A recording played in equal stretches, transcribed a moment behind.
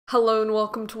Hello and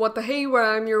welcome to What the Hey, where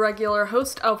I'm your regular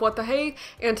host of What the Hey,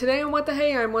 and today on What the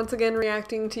Hey, I'm once again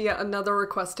reacting to yet another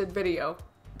requested video.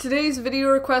 Today's video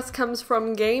request comes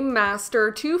from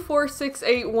Gamemaster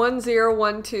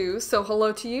 24681012, so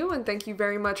hello to you and thank you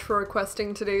very much for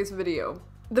requesting today's video.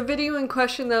 The video in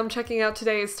question that I'm checking out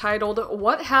today is titled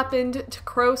What Happened to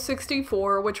Crow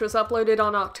 64, which was uploaded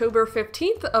on October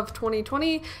 15th of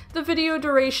 2020. The video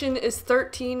duration is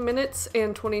 13 minutes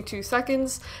and 22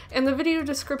 seconds, and the video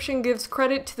description gives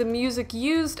credit to the music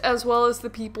used as well as the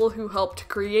people who helped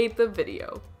create the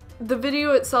video. The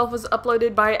video itself was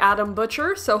uploaded by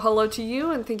AdamButcher, so hello to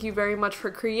you and thank you very much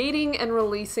for creating and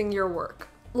releasing your work.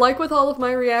 Like with all of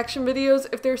my reaction videos,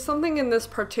 if there's something in this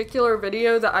particular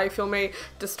video that I feel may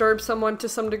disturb someone to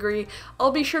some degree,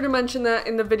 I'll be sure to mention that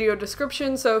in the video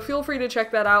description, so feel free to check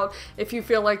that out if you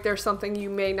feel like there's something you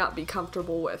may not be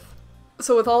comfortable with.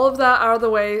 So with all of that out of the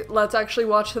way, let's actually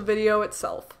watch the video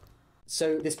itself.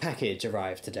 So this package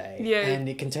arrived today, Yay. And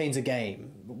it contains a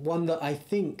game, one that I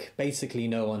think basically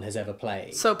no one has ever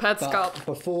played. So Petscop. But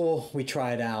before we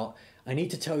try it out, I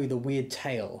need to tell you the weird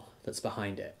tale that's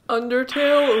behind it.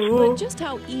 Undertale, ooh. But just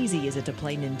how easy is it to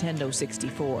play Nintendo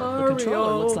 64? Mario. The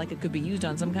controller looks like it could be used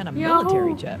on some kind of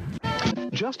military jet.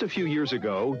 Just a few years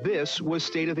ago, this was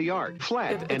state-of-the-art,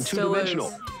 flat It and still two-dimensional.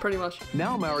 is, pretty much.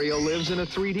 Now Mario lives in a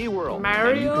 3D world.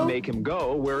 Mario? And you can make him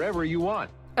go wherever you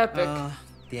want. Epic.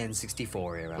 The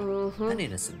N64 era. An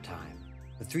innocent time.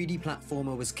 The 3D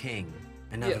platformer was king,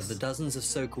 and out of the dozens of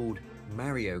so-called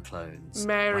Mario clones,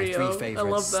 Mario, my three I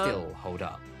favorites love that. still hold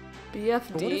up.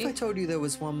 BFD. But what if I told you there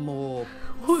was one more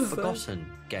What was that? forgotten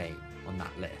game on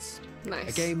that list? Nice.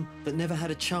 A game that never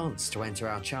had a chance to enter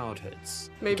our childhoods.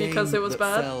 Maybe a because it was that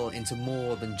bad? fell into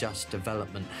more than just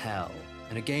development hell.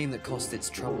 And a game that cost its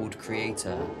troubled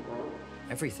creator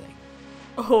everything.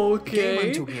 The game Okay.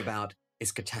 I'm talking about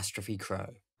is Catastrophe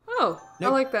Crow. Oh, Nope,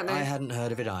 I like that name. I hadn't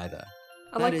heard of it either.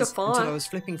 I like the That is, font. until I was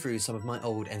flipping through some of my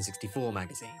old N64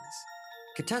 magazines.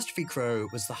 Catastrophe Crow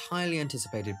was the highly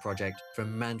anticipated project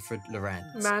from Manfred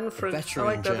Lorenz, Manfred, a I veteran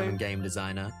like that German name. game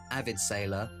designer, avid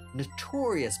sailor,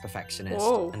 notorious perfectionist,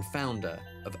 Whoa. and founder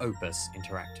of Opus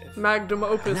Interactive. Magnum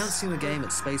opus. Announcing the game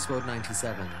at Space World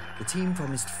 97, the team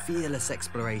promised fearless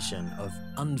exploration of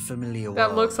unfamiliar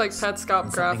That worlds. looks like Petscop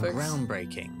and something graphics.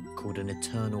 groundbreaking called an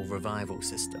eternal revival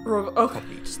system. Oh,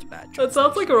 Probably just a bad that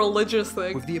sounds like a translation. religious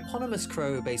thing. With the eponymous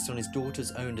crow based on his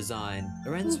daughter's own design,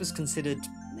 Lorenz was considered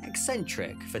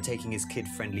eccentric for taking his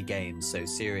kid-friendly games so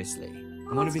seriously.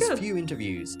 In one of that's his good. few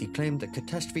interviews, he claimed that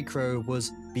Catastrophe Crow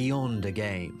was beyond a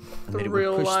game, and that it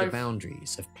Real would push life. the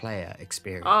boundaries of player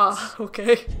experience. Ah,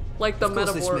 okay. Like the Of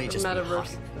course, this may just be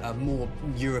metaverse. hype, a more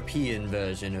European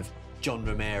version of John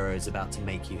Romero's about to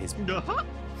make you his...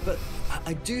 But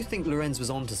I do think Lorenz was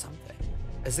onto something.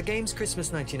 As the game's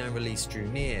Christmas '99 release drew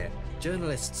near,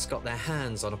 journalists got their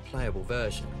hands on a playable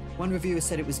version. One reviewer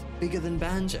said it was bigger than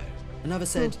Banjo. Another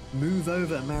said, move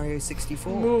over Mario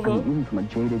 64. Move I mean, on. even from a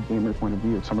jaded gamer point of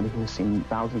view, somebody who's seen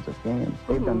thousands of games,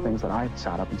 they've done things that I've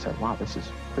sat up and said, wow, this is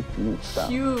pretty neat stuff.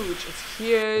 Huge. It's But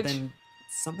huge. then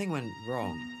something went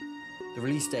wrong. The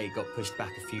release date got pushed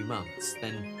back a few months,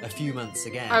 then a few months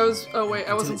again. Oh wait,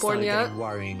 I until wasn't it born started yet. getting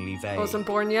worryingly vague. I wasn't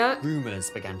born yet.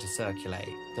 Rumors began to circulate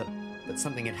that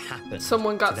something had happened.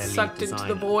 Someone got to their lead sucked into the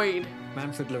designer. void.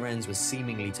 Manfred Lorenz was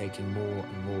seemingly taking more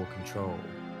and more control,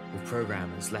 with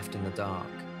programmers left in the dark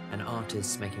and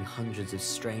artists making hundreds of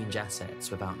strange assets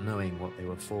without knowing what they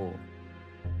were for.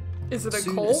 Is it a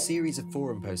Soon, a cult? series of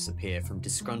forum posts appear from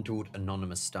disgruntled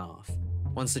anonymous staff.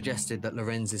 One suggested that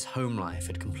Lorenz's home life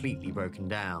had completely broken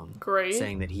down, Great.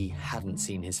 saying that he hadn't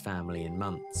seen his family in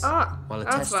months, Ah, while a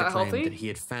that's tester not claimed healthy. that he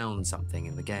had found something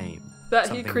in the game. That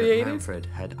he something created? that Manfred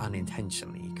had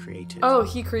unintentionally created. Oh,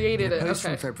 he created In a it. post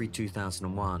Okay. from February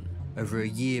 2001, over a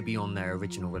year beyond their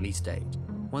original release date,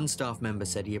 one staff member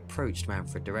said he approached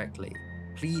Manfred directly,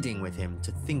 pleading with him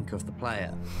to think of the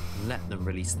player and let them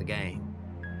release the game.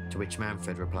 To which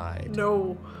Manfred replied,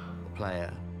 No. "The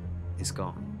player is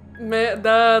gone." Man,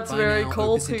 that's By very now,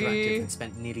 Opus Interactive culty. had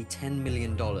spent nearly $10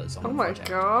 million on the Oh my project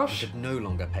gosh. and could no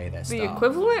longer pay their The staff.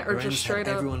 equivalent or Lorenz just straight had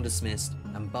up? everyone dismissed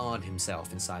and barred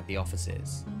himself inside the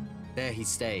offices. There he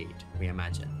stayed, we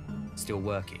imagine, still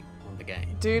working on the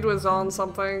game. Dude was on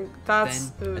something. That's.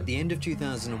 Then, at the end of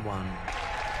 2001,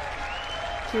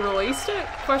 he released it?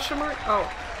 Question mark? Oh.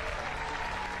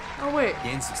 Oh, wait. the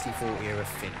N64 era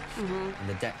finished, and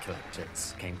the debt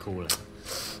collectors came calling. But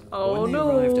Oh, when they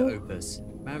arrived at no. Opus,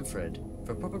 Manfred,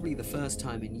 for probably the first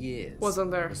time in years,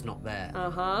 Wasn't there. was not there.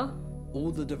 Uh-huh.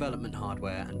 All the development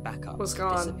hardware and backups Was had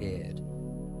gone. disappeared.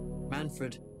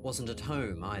 Manfred wasn't at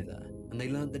home either, and they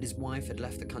learnt that his wife had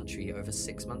left the country over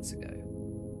 6 months ago.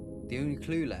 The only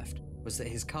clue left was that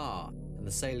his car and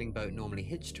the sailing boat normally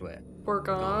hitched to it. We're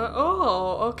gone.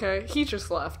 Oh, okay. He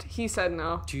just left. He said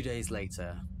no. 2 days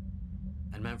later,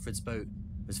 and Manfred's boat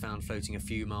was found floating a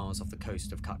few miles off the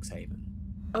coast of Cuxhaven.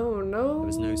 Oh no. There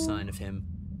was no sign of him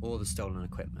or the stolen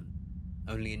equipment,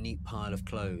 only a neat pile of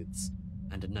clothes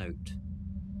and a note.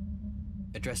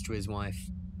 Addressed to his wife,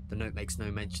 the note makes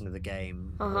no mention of the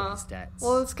game or his debts.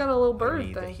 Well, it's got a little bird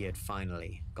only thing. that he had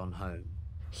finally gone home.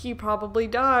 He probably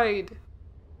died.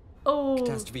 Oh.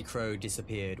 Catastrophe Crow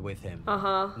disappeared with him.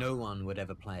 No one would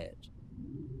ever play it.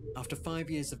 After 5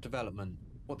 years of development,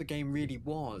 what the game really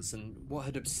was and what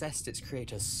had obsessed its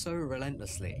creator so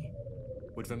relentlessly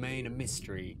would remain a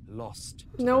mystery lost.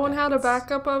 No one had a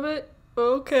backup of it?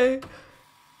 Okay.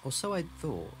 Or so I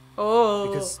thought. Oh.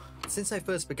 Because since I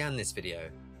first began this video,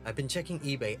 I've been checking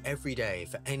eBay every day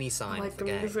for any sign of the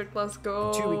game. Music, let's go.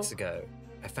 And 2 weeks ago,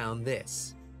 I found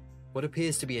this. What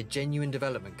appears to be a genuine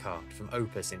development card from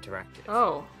Opus Interactive.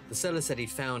 Oh. The seller said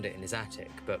he'd found it in his attic,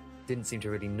 but didn't seem to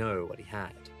really know what he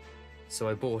had. So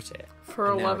I bought it.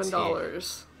 For And now it's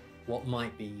 $11. What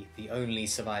might be the only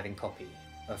surviving copy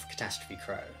of Catastrophe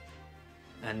Crow.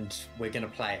 And we're going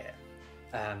to play it.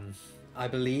 I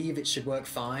believe it should work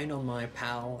fine on my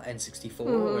PAL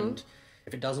N64, and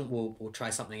if it doesn't, we'll try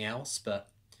something else, but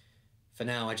for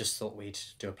now, I just thought we'd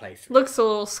do a playthrough. Looks a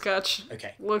little sketch.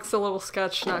 Okay. Looks a little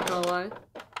sketch, not gonna lie.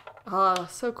 Ah,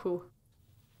 so cool.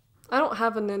 I don't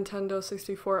have a Nintendo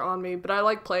 64 on me, but I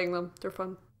like playing them. They're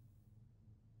fun.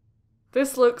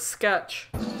 This looks sketch.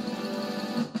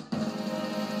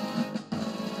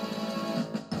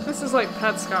 This is like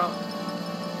Pet Scout.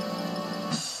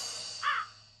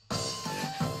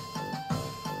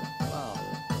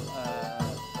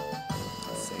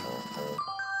 Let's see.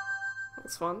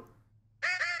 That's fun.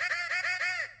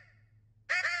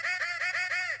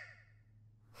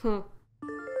 This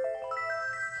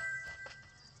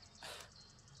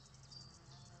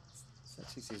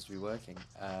actually seems to be working.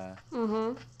 I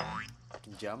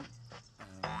can jump.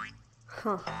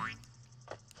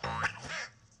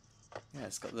 Yeah,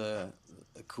 it's got the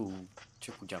cool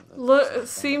triple jump. Look, it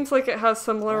seems like it has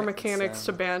similar Right, mechanics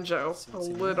to Banjo. A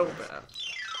little bit.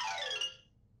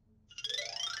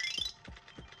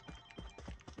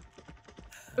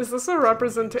 Is this a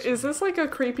is this like a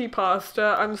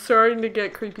creepypasta? I'm starting to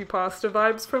get creepypasta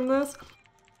vibes from this.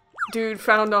 Dude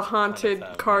found a haunted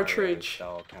cartridge.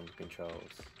 Style camera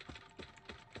controls.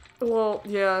 Well,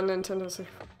 yeah, Nintendo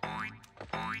 64.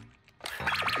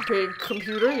 Big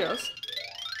computer, yes.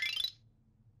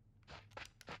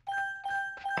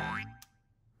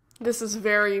 This is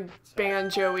very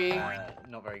banjo-y.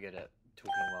 Not very good at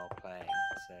talking while playing,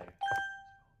 so...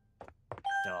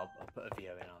 No, I'll put a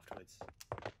VO in afterwards.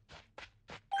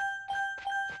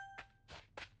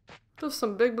 Just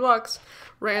some big blocks.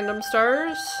 Random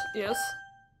stars, yes.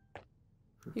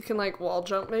 You can like wall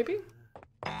jump maybe?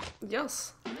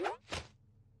 Yes.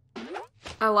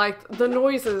 I like the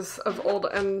noises of old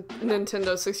and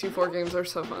Nintendo 64 games are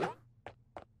so fun.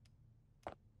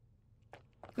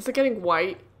 Is it getting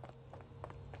white?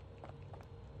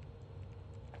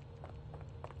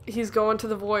 He's going to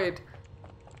the void.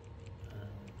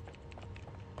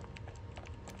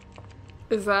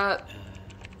 Is that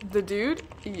the dude?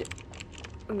 Yeah.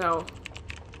 No.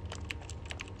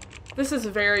 This is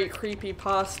very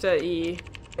creepypasta-y.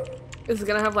 Is it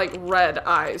gonna have like red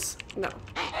eyes? No.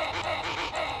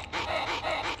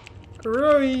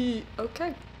 Right.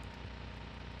 Okay.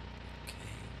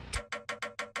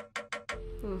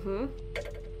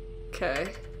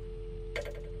 Okay.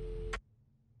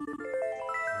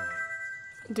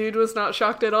 Dude was not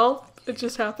shocked at all. It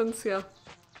just happens, yeah.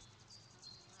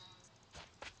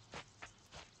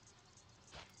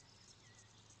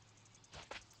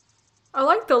 I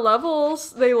like the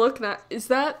levels. They look nice. Is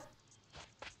that...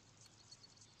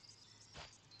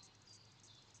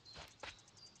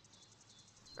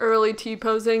 early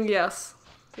T-posing? Yes.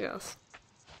 Yes.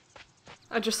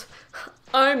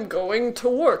 I'm going to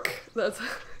work. That's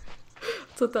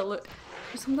what that look.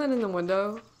 There's something in the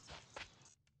window.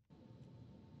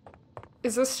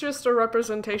 Is this just a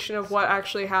representation of what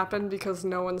actually happened because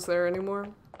no one's there anymore?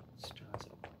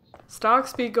 Stock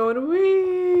speed going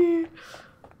wee.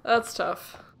 That's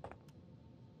tough.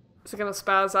 Is it gonna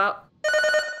spaz out?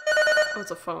 Oh,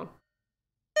 it's a phone.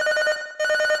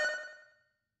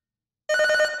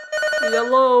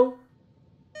 Yellow.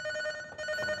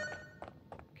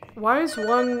 Why is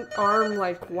one arm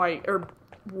like white or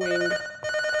winged?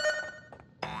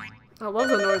 I love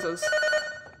the noises.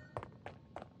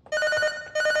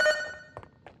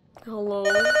 Hello.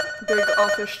 Big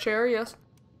office chair, yes.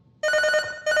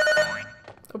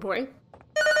 Oh boy.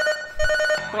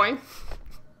 Boing.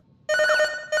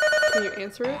 Can you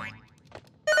answer it?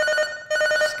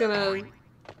 Just gonna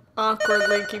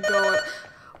awkwardly keep going.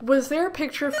 Was there a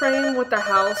picture frame with the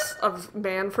house of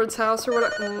Manfred's house or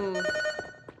whatever?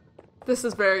 This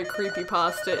is very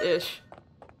creepypasta-ish.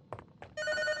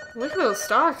 Look at those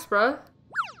stocks, bruh.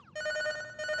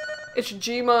 It's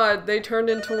Gmod. They turned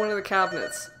into one of the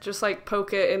cabinets. Just like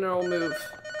poke it and it'll move.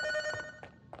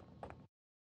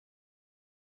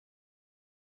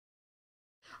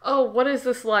 Oh, what is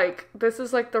this like? This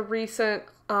is like the recent,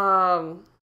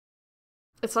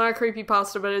 it's not a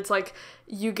creepypasta, but it's like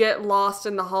you get lost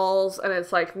in the halls and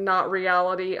it's like not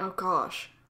reality. Oh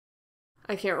gosh.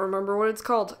 I can't remember what it's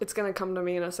called. It's gonna come to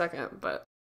me in a second, but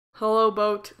hello,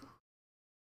 boat.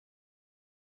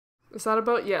 Is that a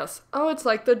boat? Yes. Oh, it's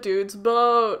like the dude's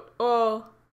boat. Oh.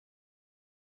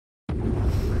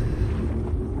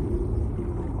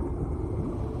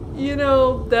 You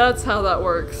know, that's how that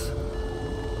works.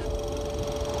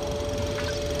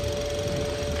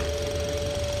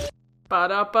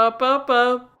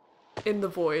 Ba-da-ba-ba-ba. In the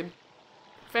void.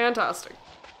 Fantastic.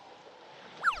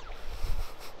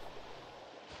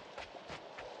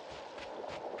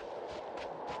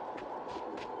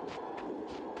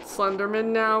 Slenderman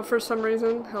now for some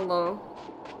reason. Hello.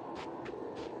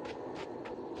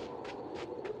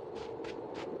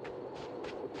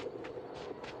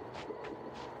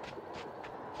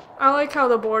 I like how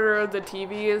the border of the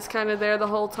TV is kind of there the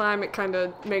whole time. It kind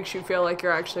of makes you feel like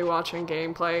you're actually watching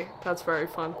gameplay. That's very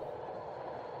fun.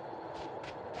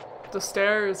 The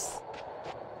stairs.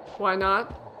 Why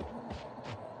not?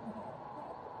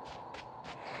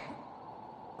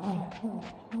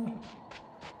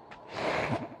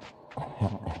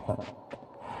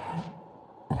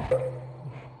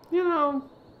 You know,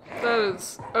 that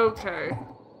is okay.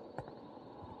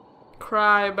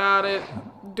 Cry about it.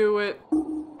 Do it.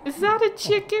 Is that a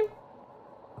chicken?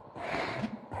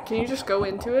 Can you just go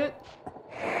into it?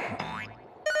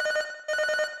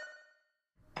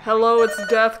 Hello, it's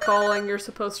death calling. You're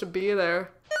supposed to be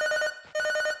there.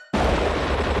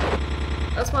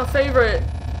 That's my favorite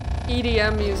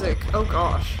EDM music. Oh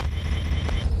gosh.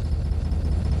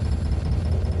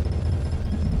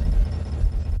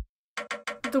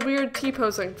 The weird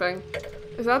T-posing thing.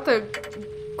 Is that the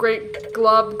great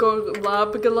glob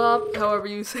glob, however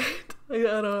you say it? I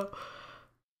don't know.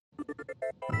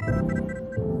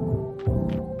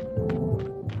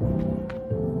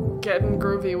 Getting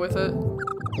groovy with it.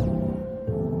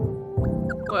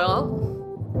 Well,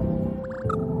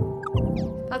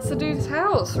 that's the dude's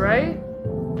house, right?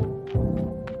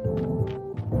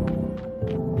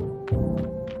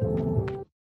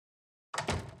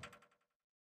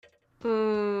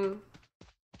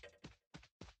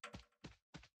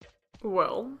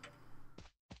 Well.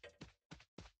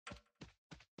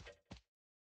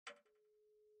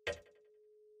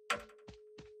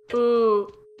 Ooh,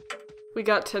 we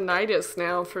got tinnitus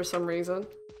now for some reason.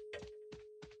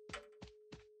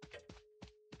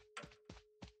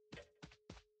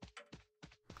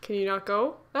 Can you not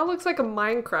go? That looks like a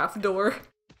Minecraft door.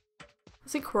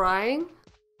 Is he crying?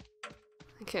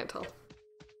 I can't tell.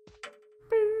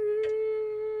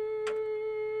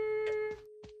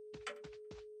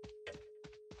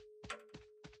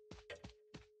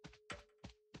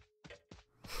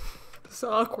 This is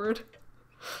awkward.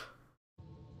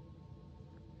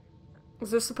 Is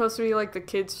this supposed to be like the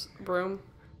kids' room?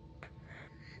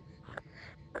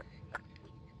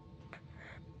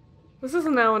 This is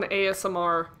now an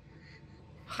ASMR.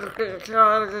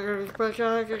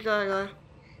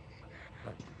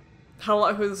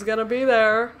 Hello, who's gonna be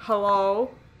there? Hello?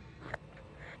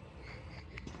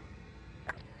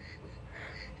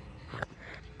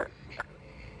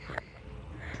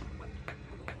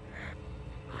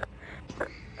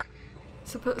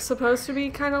 Supposed to be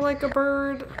kind of like a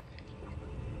bird?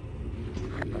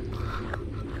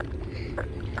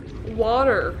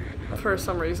 Water, for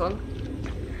some reason.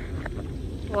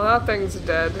 Well, that thing's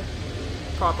dead.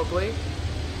 Probably.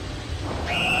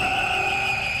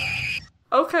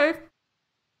 Okay.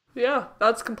 Yeah,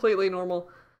 that's completely normal.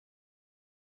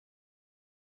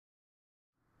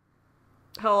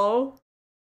 Hello?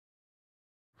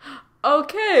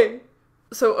 Okay.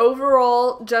 So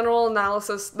overall, general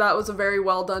analysis, that was a very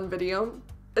well done video.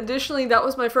 Additionally, that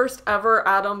was my first ever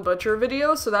AdamButcher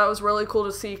video, so that was really cool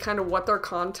to see kind of what their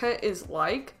content is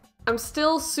like. I'm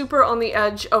still super on the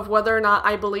edge of whether or not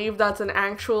I believe that's an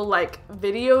actual, like,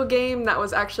 video game that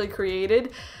was actually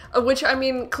created. Which, I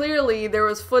mean, clearly there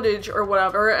was footage or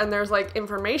whatever, and there's, like,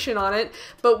 information on it,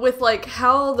 but with, like,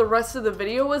 how the rest of the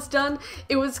video was done,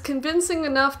 it was convincing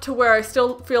enough to where I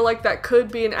still feel like that could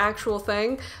be an actual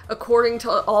thing, according to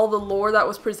all the lore that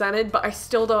was presented, but I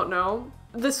still don't know.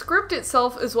 The script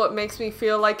itself is what makes me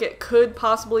feel like it could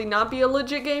possibly not be a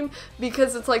legit game,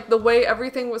 because it's like the way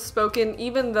everything was spoken,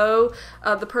 even though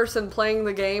the person playing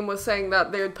the game was saying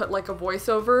that they would put like a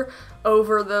voiceover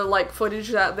over the like footage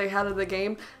that they had of the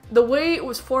game, the way it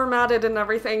was formatted and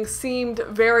everything seemed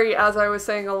very, as I was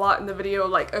saying a lot in the video,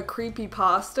 like a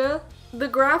creepypasta. The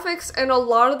graphics and a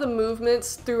lot of the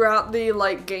movements throughout the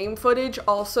like game footage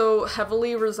also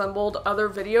heavily resembled other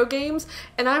video games,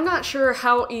 and I'm not sure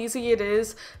how easy it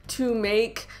is to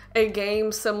make a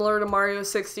game similar to Mario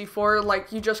 64.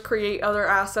 Like, you just create other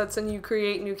assets and you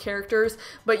create new characters,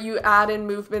 but you add in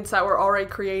movements that were already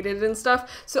created and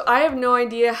stuff. So I have no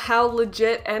idea how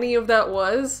legit any of that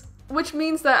was. Which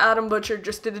means that AdamButcher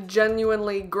just did a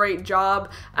genuinely great job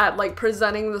at like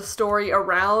presenting the story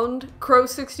around Crow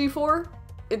 64.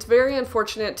 It's very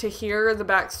unfortunate to hear the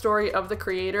backstory of the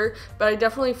creator, but I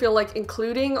definitely feel like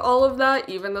including all of that,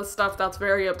 even the stuff that's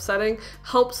very upsetting,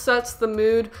 helps sets the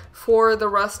mood for the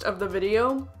rest of the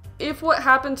video. If what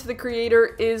happened to the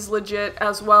creator is legit,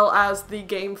 as well as the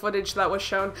game footage that was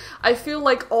shown, I feel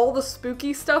like all the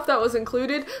spooky stuff that was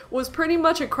included was pretty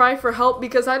much a cry for help,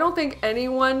 because I don't think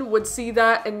anyone would see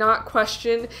that and not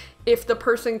question if the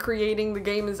person creating the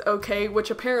game is okay,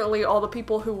 which apparently all the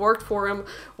people who worked for him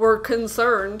were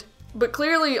concerned. But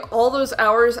clearly all those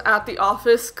hours at the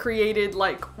office created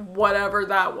like whatever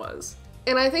that was.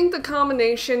 And I think the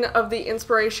combination of the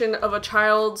inspiration of a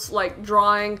child's like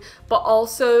drawing, but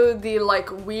also the like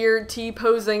weird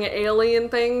T-posing alien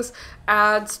things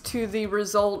adds to the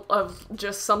result of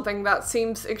just something that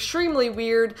seems extremely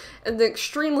weird and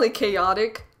extremely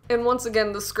chaotic. And once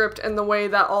again, the script and the way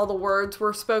that all the words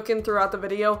were spoken throughout the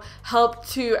video helped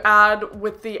to add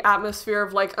with the atmosphere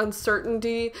of like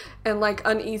uncertainty and like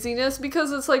uneasiness,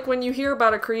 because it's like when you hear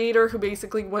about a creator who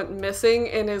basically went missing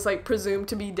and is like presumed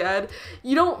to be dead,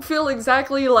 you don't feel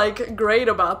exactly like great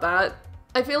about that.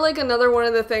 I feel like another one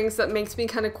of the things that makes me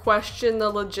kind of question the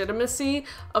legitimacy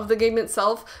of the game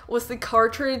itself was the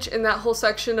cartridge in that whole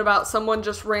section about someone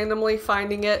just randomly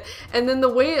finding it, and then the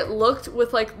way it looked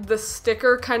with like the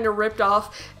sticker kind of ripped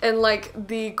off and like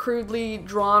the crudely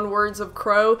drawn words of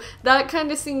Crow. That kind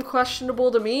of seemed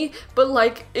questionable to me, but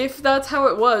like if that's how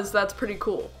it was, that's pretty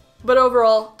cool. But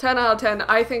overall, 10 out of 10,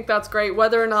 I think that's great.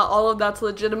 Whether or not all of that's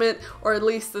legitimate, or at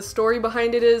least the story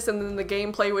behind it is, and then the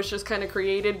gameplay was just kind of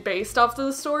created based off of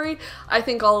the story, I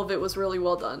think all of it was really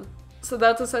well done. So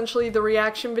that's essentially the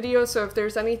reaction video, so if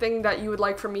there's anything that you would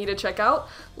like for me to check out,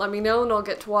 let me know and I'll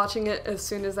get to watching it as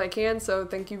soon as I can, so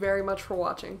thank you very much for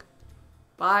watching.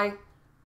 Bye!